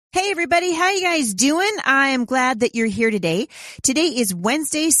Hey everybody, how you guys doing? I am glad that you're here today. Today is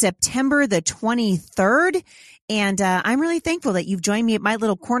Wednesday, September the 23rd, and I'm really thankful that you've joined me at my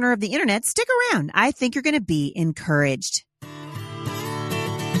little corner of the internet. Stick around. I think you're going to be encouraged.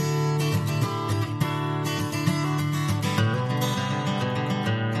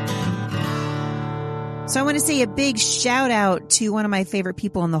 So I want to say a big shout out to one of my favorite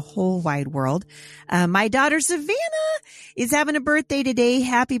people in the whole wide world. My daughter Savannah is having a birthday today.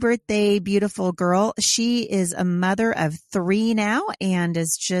 Happy birthday, beautiful girl. She is a mother of 3 now and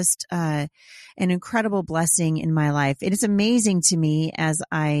is just an incredible blessing in my life. It is amazing to me as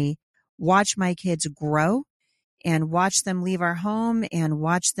I watch my kids grow and watch them leave our home and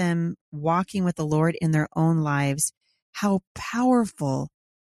watch them walking with the Lord in their own lives, how powerful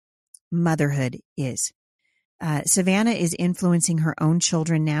motherhood is. Savannah is influencing her own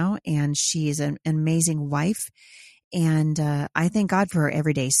children now, and she is an amazing wife, and I thank God for her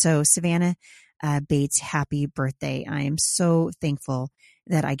every day. So, Savannah Bates, happy birthday. I am so thankful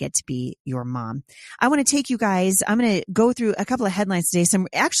that I get to be your mom. I want to take you guys, I'm going to go through a couple of headlines today, some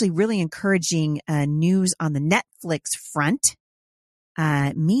actually really encouraging news on the Netflix front,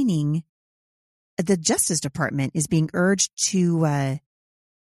 meaning the Justice Department is being urged to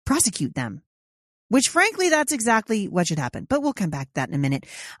prosecute them. Which, frankly, that's exactly what should happen. But we'll come back to that in a minute.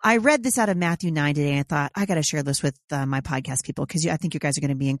 I read this out of Matthew 9 today, and I thought, I got to share this with my podcast people because I think you guys are going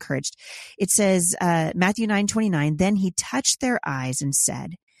to be encouraged. It says, Matthew 9:29, then he touched their eyes and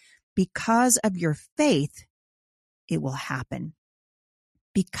said, because of your faith, it will happen.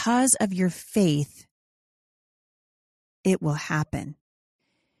 Because of your faith, it will happen.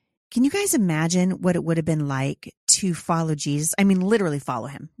 Can you guys imagine what it would have been like to follow Jesus? I mean, literally follow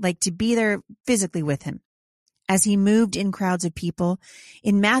him, like to be there physically with him as he moved in crowds of people.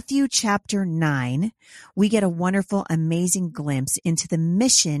 In Matthew chapter 9, we get a wonderful, amazing glimpse into the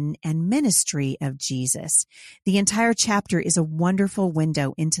mission and ministry of Jesus. The entire chapter is a wonderful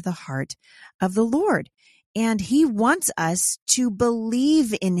window into the heart of the Lord. And he wants us to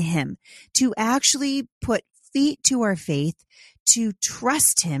believe in him, to actually put feet to our faith, to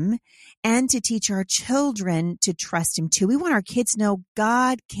trust him, and to teach our children to trust him too. We want our kids to know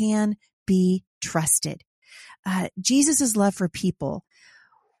God can be trusted. Jesus' love for people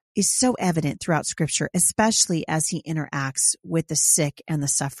is so evident throughout Scripture, especially as he interacts with the sick and the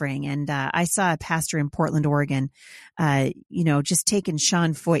suffering. And I saw a pastor in Portland, Oregon, just taking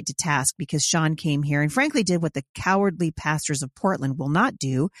Sean Foyt to task because Sean came here and frankly did what the cowardly pastors of Portland will not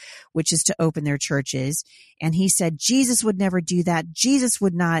do, which is to open their churches. And he said Jesus would never do that. Jesus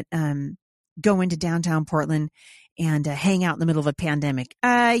would not go into downtown Portland and hang out in the middle of a pandemic.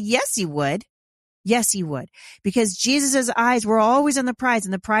 Yes, he would. Yes, he would. Because Jesus' eyes were always on the prize,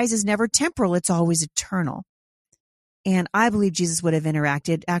 and the prize is never temporal. It's always eternal. And I believe Jesus would have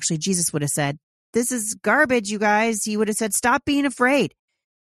interacted. Actually, Jesus would have said, this is garbage, you guys. He would have said, stop being afraid.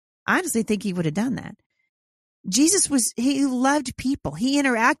 I honestly think he would have done that. He loved people. He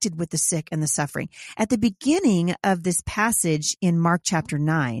interacted with the sick and the suffering. At the beginning of this passage in Mark chapter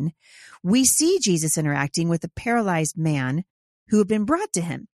 9, we see Jesus interacting with a paralyzed man who had been brought to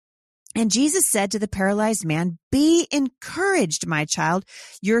him. And Jesus said to the paralyzed man, be encouraged, my child.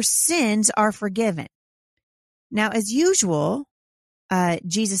 Your sins are forgiven. Now, as usual,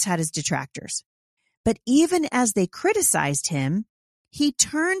 Jesus had his detractors. But even as they criticized him, he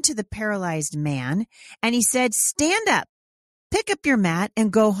turned to the paralyzed man and he said, stand up, pick up your mat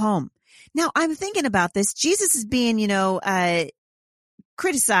and go home. Now, I'm thinking about this. Jesus is being,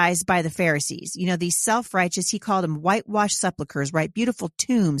 criticized by the Pharisees, these self-righteous, he called them whitewashed sepulchres, right? Beautiful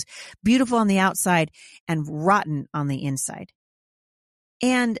tombs, beautiful on the outside and rotten on the inside.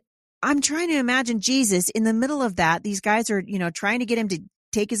 And I'm trying to imagine Jesus in the middle of that. These guys are, trying to get him to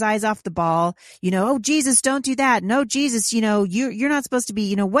take his eyes off the ball. Oh, Jesus, don't do that. No, Jesus, you're not supposed to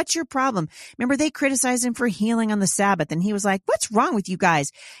be, what's your problem? Remember, they criticized him for healing on the Sabbath. And he was like, what's wrong with you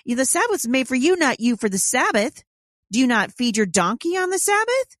guys? The Sabbath's made for you, not you for the Sabbath. Do you not feed your donkey on the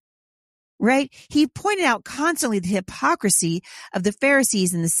Sabbath? Right? He pointed out constantly the hypocrisy of the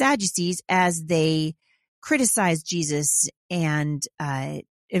Pharisees and the Sadducees as they criticized Jesus and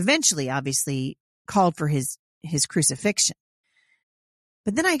eventually, obviously, called for his crucifixion.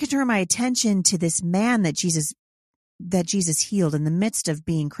 But then I could turn my attention to this man that Jesus healed in the midst of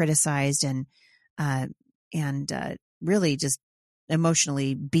being criticized and really just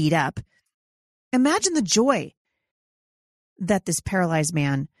emotionally beat up. Imagine the joy that this paralyzed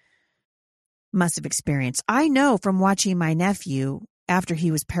man must have experienced. I know from watching my nephew after he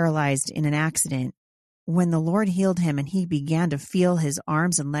was paralyzed in an accident when the Lord healed him and he began to feel his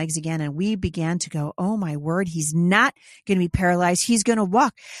arms and legs again, and we began to go, oh my word, he's not going to be paralyzed. He's going to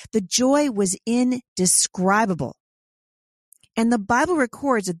walk. The joy was indescribable. And the Bible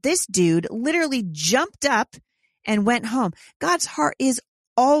records that this dude literally jumped up and went home. God's heart is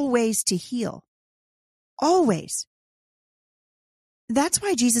always to heal. Always. That's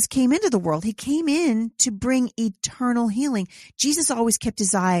why Jesus came into the world. He came in to bring eternal healing. Jesus always kept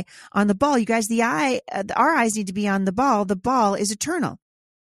his eye on the ball. You guys, our eyes need to be on the ball. The ball is eternal.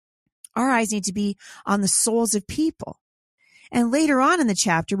 Our eyes need to be on the souls of people. And later on in the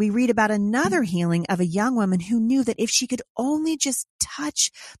chapter, we read about another healing of a young woman who knew that if she could only just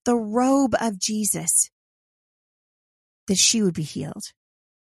touch the robe of Jesus, that she would be healed.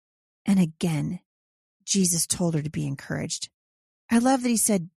 And again, Jesus told her to be encouraged. I love that he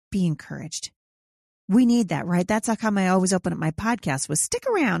said, be encouraged. We need that, right? That's how come I always open up my podcast with stick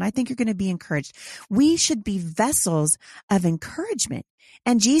around. I think you're going to be encouraged. We should be vessels of encouragement.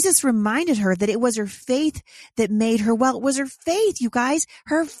 And Jesus reminded her that it was her faith that made her well. It was her faith, you guys.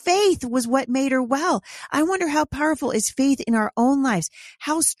 Her faith was what made her well. I wonder how powerful is faith in our own lives?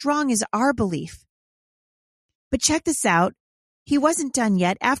 How strong is our belief? But check this out. He wasn't done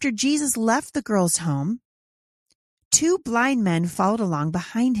yet. After Jesus left the girl's home, 2 blind men followed along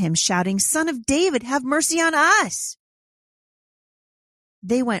behind him, shouting, Son of David, have mercy on us.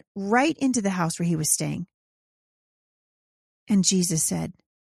 They went right into the house where he was staying. And Jesus said,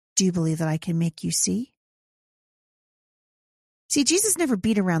 do you believe that I can make you see? See, Jesus never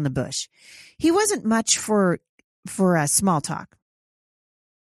beat around the bush. He wasn't much for small talk.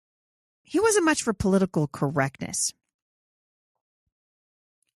 He wasn't much for political correctness.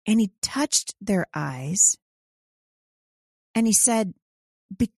 And he touched their eyes. And he said,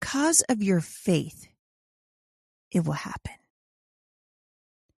 because of your faith, it will happen.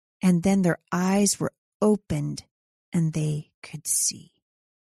 And then their eyes were opened and they could see.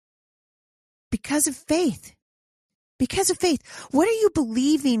 Because of faith. Because of faith. What are you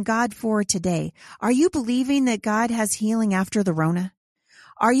believing God for today? Are you believing that God has healing after the Rona?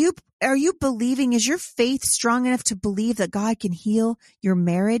 Are you believing, is your faith strong enough to believe that God can heal your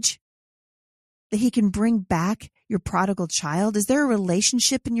marriage? That he can bring back your prodigal child? Is there a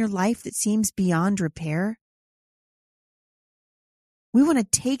relationship in your life that seems beyond repair? We want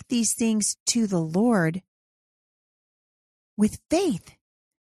to take these things to the Lord with faith.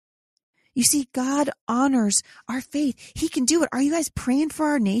 You see, God honors our faith. He can do it. Are you guys praying for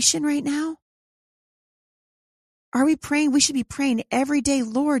our nation right now? Are we praying? We should be praying every day.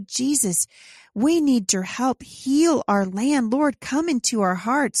 Lord Jesus, we need your help. Heal our land. Lord, come into our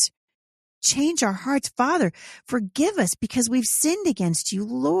hearts. Change our hearts. Father, forgive us because we've sinned against you.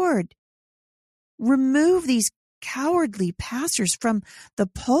 Lord, remove these cowardly pastors from the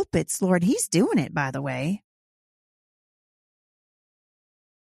pulpits. Lord, he's doing it, by the way.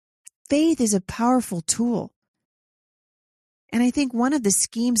 Faith is a powerful tool. And I think one of the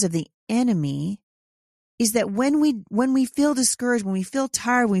schemes of the enemy is that when we feel discouraged, when we feel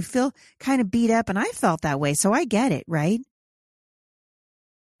tired, when we feel kind of beat up, and I felt that way, so I get it, right?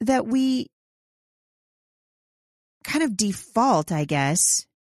 That we kind of default, I guess,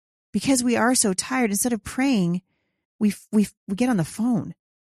 because we are so tired. Instead of praying, we get on the phone,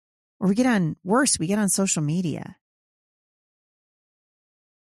 or we get on social media.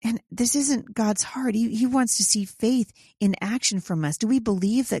 And this isn't God's heart. He wants to see faith in action from us. Do we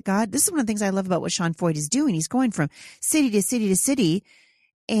believe that God, this is one of the things I love about what Sean Feucht is doing. He's going from city to city to city,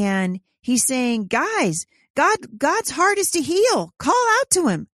 and he's saying, guys, God's heart is to heal. Call out to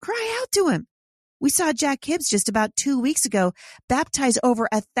him. Cry out to him. We saw Jack Hibbs just about 2 weeks ago baptize over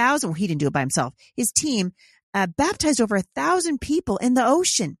 1,000. Well, he didn't do it by himself. His team baptized over 1,000 people in the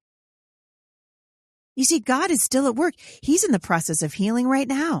ocean. You see, God is still at work. He's in the process of healing right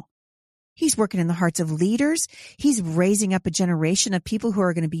now. He's working in the hearts of leaders. He's raising up a generation of people who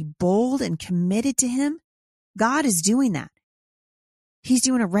are going to be bold and committed to him. God is doing that. He's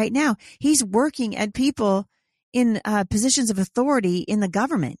doing it right now. He's working at people in positions of authority in the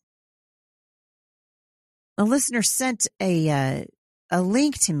government. A listener sent a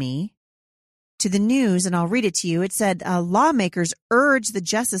link to me to the news, and I'll read it to you. It said, lawmakers urge the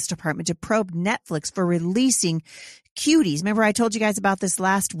Justice Department to probe Netflix for releasing Cuties. Remember I told you guys about this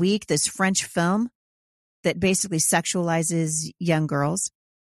last week, this French film that basically sexualizes young girls?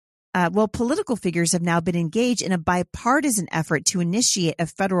 Well, political figures have now been engaged in a bipartisan effort to initiate a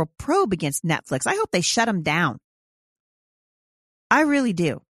federal probe against Netflix. I hope they shut them down. I really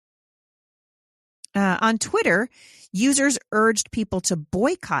do. On Twitter, users urged people to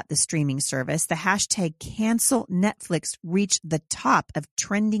boycott the streaming service. The hashtag cancel Netflix reached the top of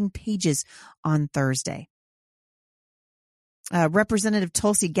trending pages on Thursday. Representative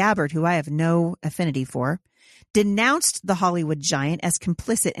Tulsi Gabbard, who I have no affinity for, denounced the Hollywood giant as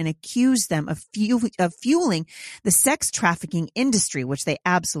complicit and accused them of fueling the sex trafficking industry, which they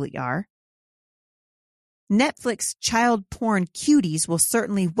absolutely are. Netflix child porn cuties will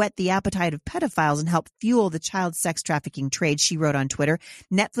certainly whet the appetite of pedophiles and help fuel the child sex trafficking trade, she wrote on Twitter.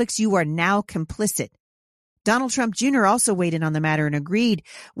 Netflix, you are now complicit. Donald Trump Jr. also weighed in on the matter and agreed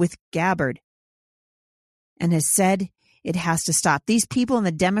with Gabbard and has said it has to stop. These people and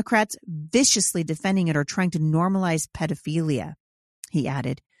the Democrats viciously defending it are trying to normalize pedophilia, he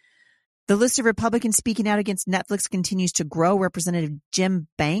added. The list of Republicans speaking out against Netflix continues to grow. Representative Jim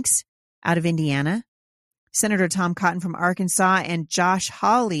Banks out of Indiana, Senator Tom Cotton from Arkansas, and Josh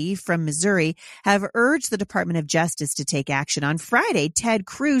Hawley from Missouri have urged the Department of Justice to take action. On Friday, Ted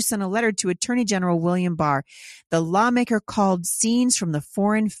Cruz sent a letter to Attorney General William Barr. The lawmaker called scenes from the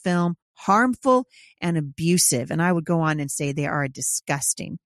foreign film harmful and abusive. And I would go on and say they are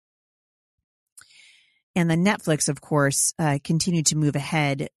disgusting. And the Netflix, of course, continued to move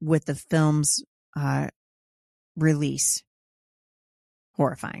ahead with the film's release.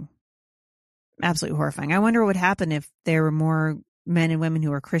 Horrifying. Absolutely horrifying. I wonder what would happen if there were more men and women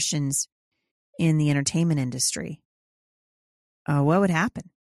who are Christians in the entertainment industry. What would happen?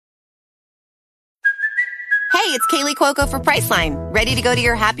 Hey, it's Kaylee Cuoco for Priceline. Ready to go to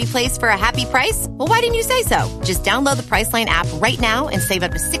your happy place for a happy price? Well, why didn't you say so? Just download the Priceline app right now and save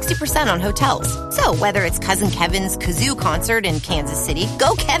up to 60% on hotels. So whether it's Cousin Kevin's Kazoo Concert in Kansas City,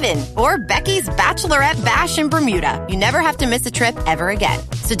 go Kevin, or Becky's Bachelorette Bash in Bermuda, you never have to miss a trip ever again.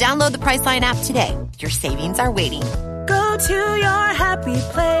 So download the Priceline app today. Your savings are waiting. Go to your happy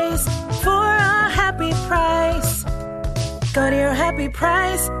place for a happy price. Go to your happy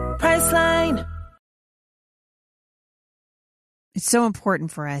price, Priceline. It's so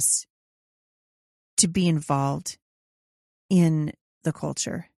important for us to be involved in the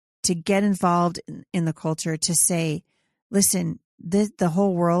culture, to get involved in the culture, to say, listen, the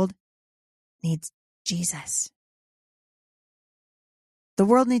whole world needs Jesus. The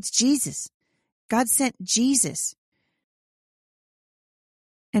world needs Jesus. God sent Jesus.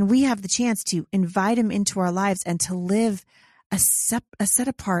 And we have the chance to invite him into our lives and to live a set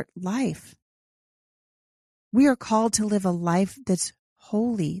apart life. We are called to live a life that's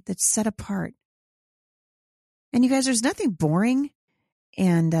holy, that's set apart. And you guys, there's nothing boring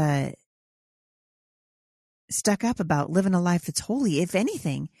and stuck up about living a life that's holy. If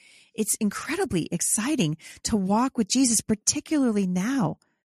anything, it's incredibly exciting to walk with Jesus, particularly now,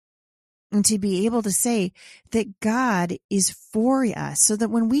 and to be able to say that God is for us, so that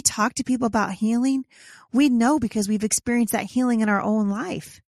when we talk to people about healing, we know because we've experienced that healing in our own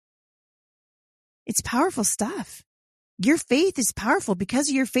life. It's powerful stuff. Your faith is powerful. Because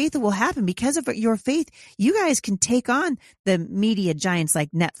of your faith, it will happen. Because of your faith, you guys can take on the media giants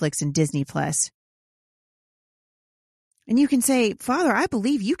like Netflix and Disney Plus. And you can say, Father, I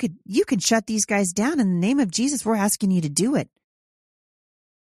believe you could shut these guys down. In the name of Jesus, we're asking you to do it.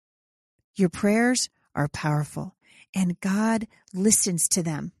 Your prayers are powerful, and God listens to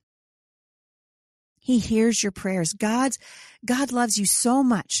them. He hears your prayers. God loves you so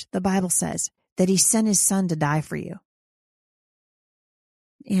much, the Bible says, that he sent his son to die for you.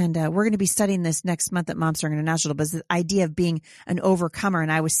 And we're going to be studying this next month at Momstrong International, but the idea of being an overcomer.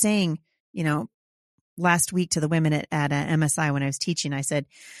 And I was saying, last week to the women at MSI when I was teaching, I said,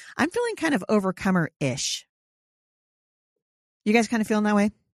 I'm feeling kind of overcomer-ish. You guys kind of feeling that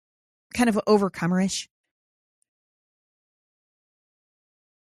way? Kind of overcomer-ish?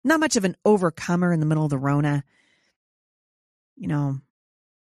 Not much of an overcomer in the middle of the Rona.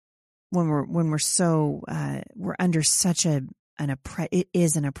 When we're so, we're under such it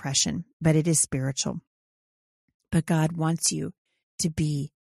is an oppression, but it is spiritual. But God wants you to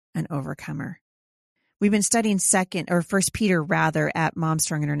be an overcomer. We've been studying First Peter at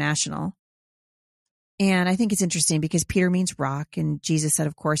Momstrong International. And I think it's interesting because Peter means rock. And Jesus said,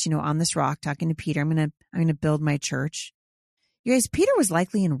 of course, on this rock, talking to Peter, I'm going to build my church. You guys, Peter was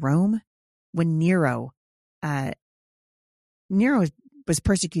likely in Rome when Nero was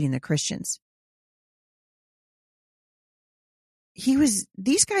persecuting the Christians.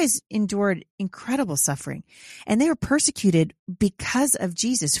 These guys endured incredible suffering, and they were persecuted because of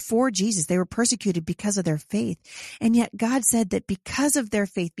Jesus, for Jesus. They were persecuted because of their faith. And yet God said that because of their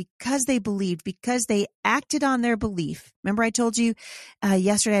faith, because they believed, because they acted on their belief. Remember I told you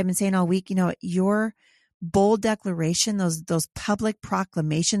yesterday, I've been saying all week, your bold declaration, those public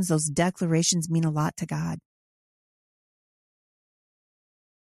proclamations, those declarations mean a lot to God.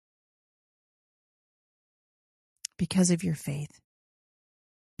 Because of your faith.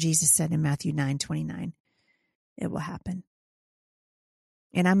 Jesus said in Matthew 9:29, it will happen.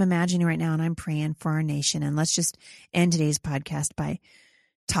 And I'm imagining right now, and I'm praying for our nation. And let's just end today's podcast by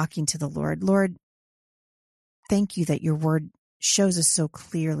talking to the Lord. Lord, thank you that your word shows us so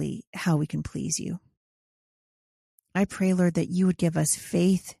clearly how we can please you. I pray, Lord, that you would give us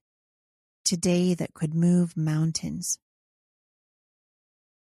faith today that could move mountains.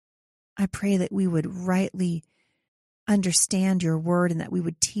 I pray that we would rightly understand your word and that we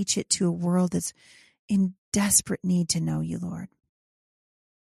would teach it to a world that's in desperate need to know you, Lord.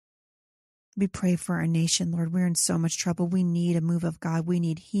 We pray for our nation, Lord. We're in so much trouble. We need a move of God. We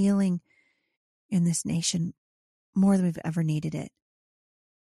need healing in this nation more than we've ever needed it.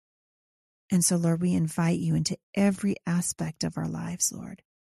 And so, Lord, we invite you into every aspect of our lives, Lord.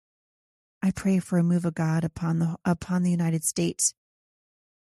 I pray for a move of God upon the United States.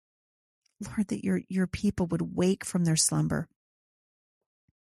 Lord, that your people would wake from their slumber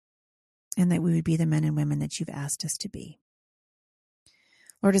and that we would be the men and women that you've asked us to be.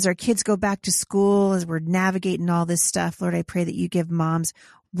 Lord, as our kids go back to school, as we're navigating all this stuff, Lord, I pray that you give moms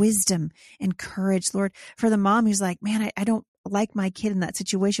wisdom and courage, Lord, for the mom who's like, man, I don't like my kid in that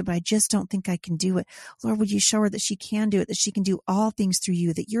situation, but I just don't think I can do it. Lord, would you show her that she can do it, that she can do all things through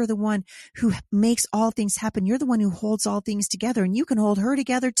you, that you're the one who makes all things happen. You're the one who holds all things together, and you can hold her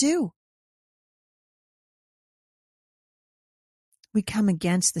together too. We come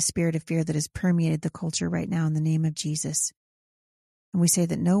against the spirit of fear that has permeated the culture right now in the name of Jesus. And we say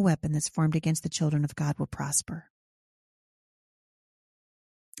that no weapon that's formed against the children of God will prosper.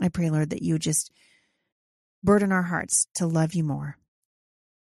 I pray, Lord, that you just burden our hearts to love you more,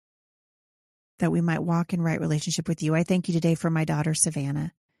 that we might walk in right relationship with you. I thank you today for my daughter,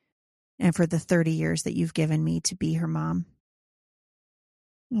 Savannah, and for the 30 years that you've given me to be her mom.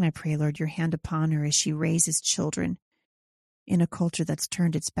 And I pray, Lord, your hand upon her as she raises children in a culture that's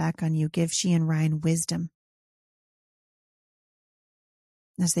turned its back on you. Give she and Ryan wisdom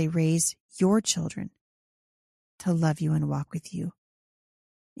as they raise your children to love you and walk with you.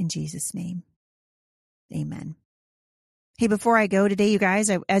 In Jesus' name, amen. Hey, before I go today, you guys,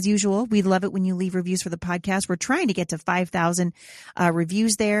 as usual, we love it when you leave reviews for the podcast. We're trying to get to 5,000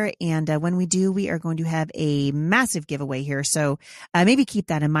 reviews there. And when we do, we are going to have a massive giveaway here. So maybe keep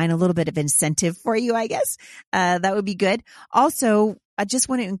that in mind, a little bit of incentive for you, I guess. That would be good. Also, I just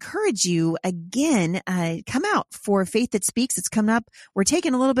want to encourage you again, come out for Faith That Speaks. It's coming up. We're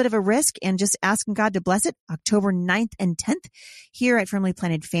taking a little bit of a risk and just asking God to bless it. October 9th and 10th here at Firmly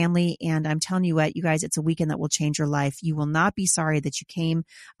Planted Family. And I'm telling you what, you guys, it's a weekend that will change your life. You will not be sorry that you came.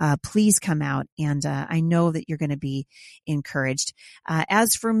 Please come out. And I know that you're going to be encouraged.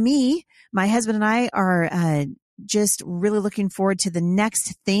 As for me, my husband and I are just really looking forward to the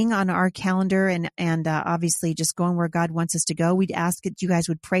next thing on our calendar and obviously just going where God wants us to go. We'd ask that you guys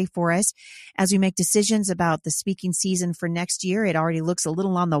would pray for us as we make decisions about the speaking season for next year. It already looks a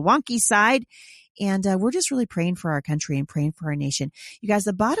little on the wonky side. And we're just really praying for our country and praying for our nation. You guys,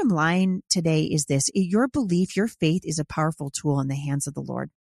 the bottom line today is this. Your belief, your faith is a powerful tool in the hands of the Lord.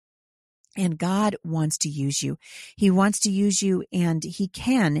 And God wants to use you. He wants to use you, and he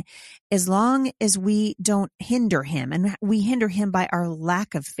can, as long as we don't hinder him. And we hinder him by our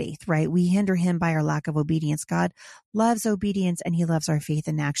lack of faith, right? We hinder him by our lack of obedience. God loves obedience, and he loves our faith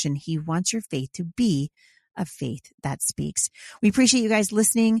in action. He wants your faith to be a faith that speaks. We appreciate you guys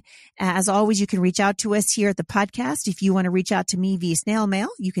listening. As always, you can reach out to us here at the podcast. If you want to reach out to me via snail mail,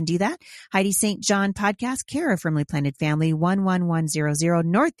 you can do that. Heidi St. John Podcast, care of Firmly Planted Family, 11100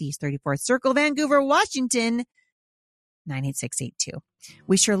 Northeast 34th Circle, Vancouver, Washington, 98682.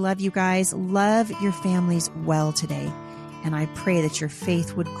 We sure love you guys. Love your families well today. And I pray that your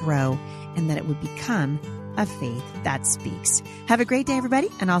faith would grow and that it would become a faith that speaks. Have a great day, everybody,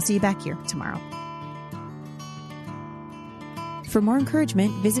 and I'll see you back here tomorrow. For more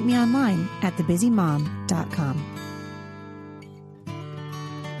encouragement, visit me online at thebusymom.com.